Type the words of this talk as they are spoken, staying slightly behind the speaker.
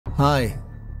Hi,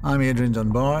 I'm Adrian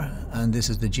Dunbar, and this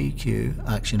is the GQ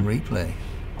action replay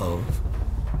of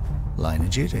Line of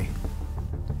Duty.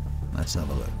 Let's have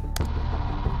a look.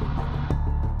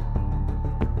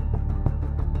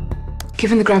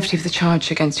 Given the gravity of the charge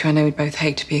against you, I know we'd both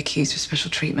hate to be accused of special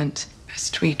treatment.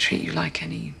 Best we treat you like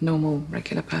any normal,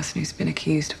 regular person who's been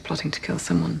accused of plotting to kill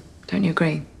someone. Don't you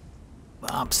agree?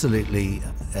 Absolutely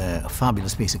a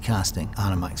fabulous piece of casting.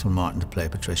 Anna Maxwell Martin to play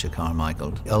Patricia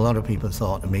Carmichael. A lot of people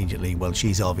thought immediately, well,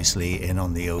 she's obviously in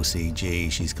on the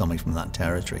OCG. She's coming from that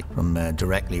territory, from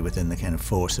directly within the kind of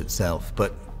force itself.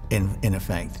 But in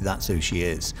effect, that's who she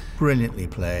is. Brilliantly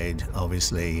played,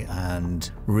 obviously, and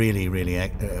really,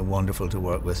 really wonderful to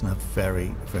work with, and a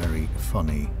very, very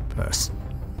funny person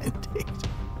indeed.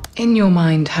 In your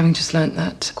mind, having just learnt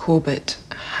that Corbett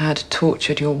had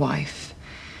tortured your wife,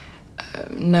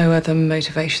 no other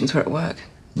motivations were at work?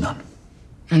 None.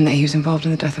 And that he was involved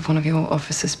in the death of one of your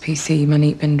officers, PC,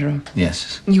 Maneet Bindra?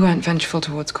 Yes. You weren't vengeful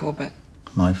towards Corbett?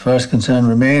 My first concern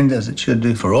remained, as it should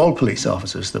do for all police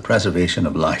officers, the preservation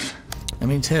of life. I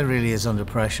mean, Ted really is under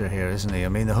pressure here, isn't he? I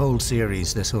mean, this whole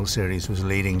series was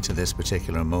leading to this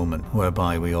particular moment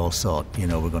whereby we all thought, you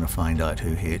know, we're going to find out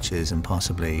who H is, and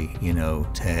possibly, you know,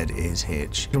 Ted is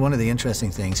H. One of the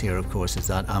interesting things here, of course, is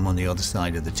that I'm on the other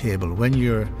side of the table. When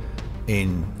you're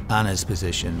in Anna's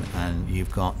position and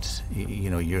you've got, you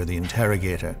know, you're the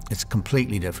interrogator, it's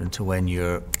completely different to when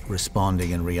you're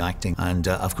responding and reacting. And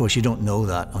of course you don't know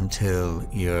that until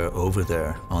you're over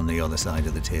there on the other side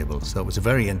of the table. So it was a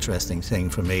very interesting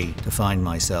thing for me to find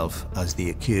myself as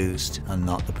the accused and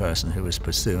not the person who was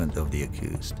pursuant of the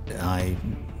accused. I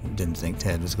didn't think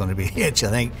Ted was going to be Hitch.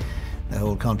 I think the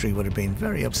whole country would have been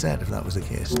very upset if that was the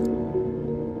case.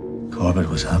 Corbett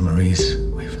was Anne-Marie's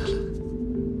wayfellow.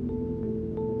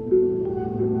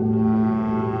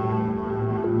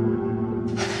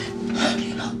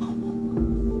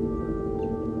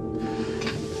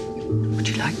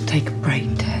 Take a break,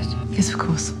 Ted. Yes, of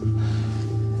course.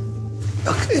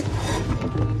 Okay.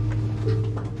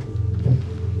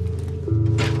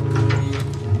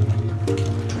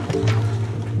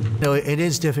 No, it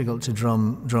is difficult to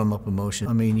drum up emotion.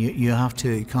 I mean, you have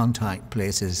to contact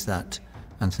places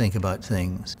and think about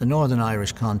things. The Northern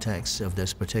Irish context of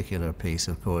this particular piece,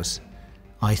 of course,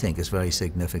 I think is very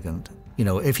significant. You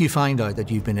know, if you find out that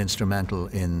you've been instrumental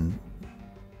in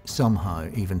somehow,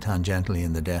 even tangentially,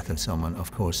 in the death of someone,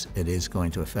 of course it is going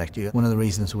to affect you. One of the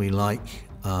reasons we like,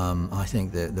 I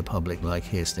think the public like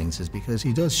Hastings, is because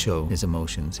he does show his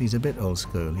emotions. He's a bit old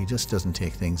school. He just doesn't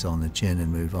take things on the chin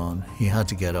and move on. He had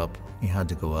to get up, he had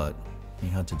to go out, he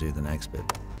had to do the next bit.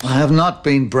 I have not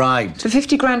been bribed. The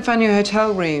 50 grand found in your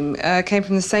hotel room came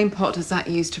from the same pot as that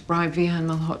used to bribe Vihan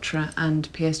Malhotra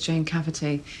and PS Jane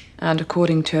Cafferty. And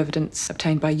according to evidence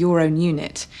obtained by your own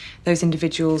unit, those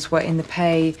individuals were in the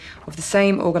pay of the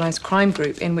same organised crime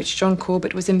group in which John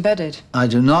Corbett was embedded. I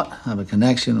do not have a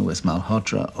connection with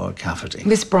Malhotra or Cafferty.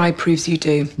 This bribe proves you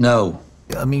do. No.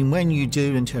 I mean, when you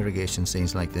do interrogation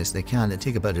scenes like this, they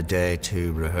take about a day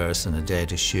to rehearse and a day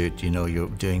to shoot. You know, you're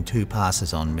doing 2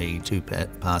 passes on me, 2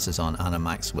 passes on Anna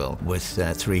Maxwell with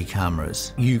 3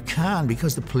 cameras. You can,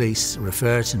 because the police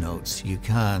refer to notes, you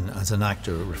can, as an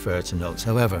actor, refer to notes.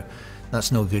 However,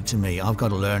 that's no good to me. I've got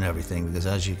to learn everything because,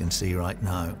 as you can see right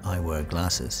now, I wear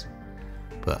glasses.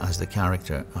 But as the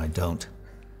character, I don't.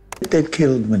 They'd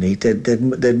killed Maneet,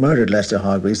 they'd murdered Lester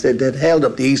Hargreaves, they'd held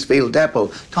up the Eastfield depot.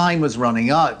 Time was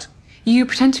running out. You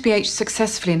pretend to be H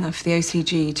successfully enough for the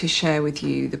OCG to share with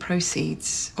you the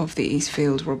proceeds of the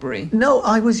Eastfield robbery. No,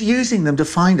 I was using them to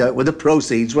find out where the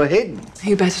proceeds were hidden.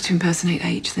 Who better to impersonate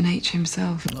H than H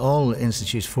himself? All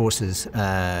institute forces,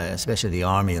 especially the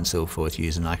army and so forth,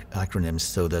 use acronyms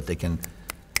so that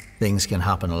things can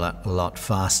happen a lot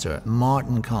faster.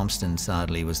 Martin Compston,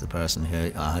 sadly, was the person who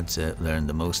had to learn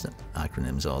the most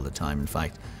acronyms all the time. In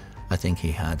fact, I think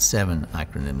he had 7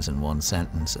 acronyms in one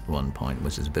sentence at one point,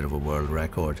 which is a bit of a world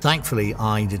record. Thankfully,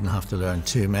 I didn't have to learn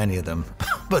too many of them,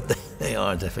 but they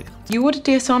are difficult. You ordered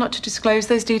DSR not to disclose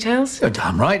those details? You're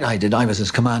damn right I did. I was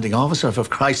his commanding officer. For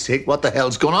Christ's sake, what the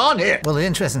hell's going on here? Well, the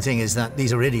interesting thing is that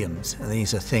these are idioms.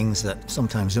 These are things that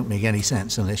sometimes don't make any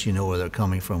sense unless you know where they're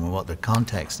coming from and what their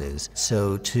context is.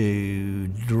 So to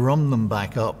drum them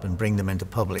back up and bring them into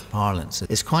public parlance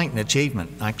is quite an achievement,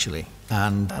 actually.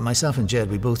 And myself and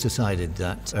Jed, we both decided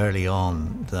that early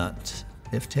on that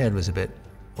if Ted was a bit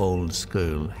old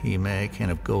school, he may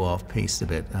kind of go off piste a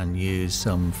bit and use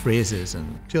some phrases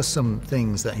and just some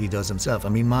things that he does himself. I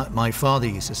mean, my father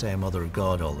used to say Mother of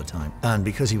God all the time. And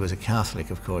because he was a Catholic,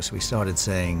 of course, we started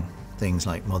saying things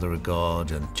like Mother of God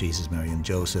and Jesus, Mary and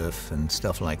Joseph and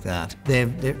stuff like that.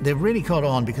 They've really caught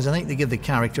on because I think they give the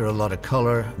character a lot of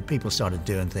colour. People started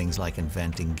doing things like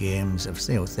inventing games, of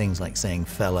things like saying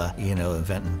fella,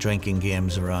 inventing drinking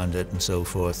games around it and so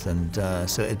forth. And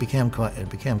so it became quite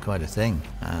a thing.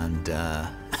 And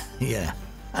yeah,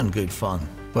 and good fun.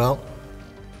 Well,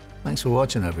 thanks for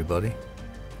watching, everybody.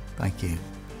 Thank you.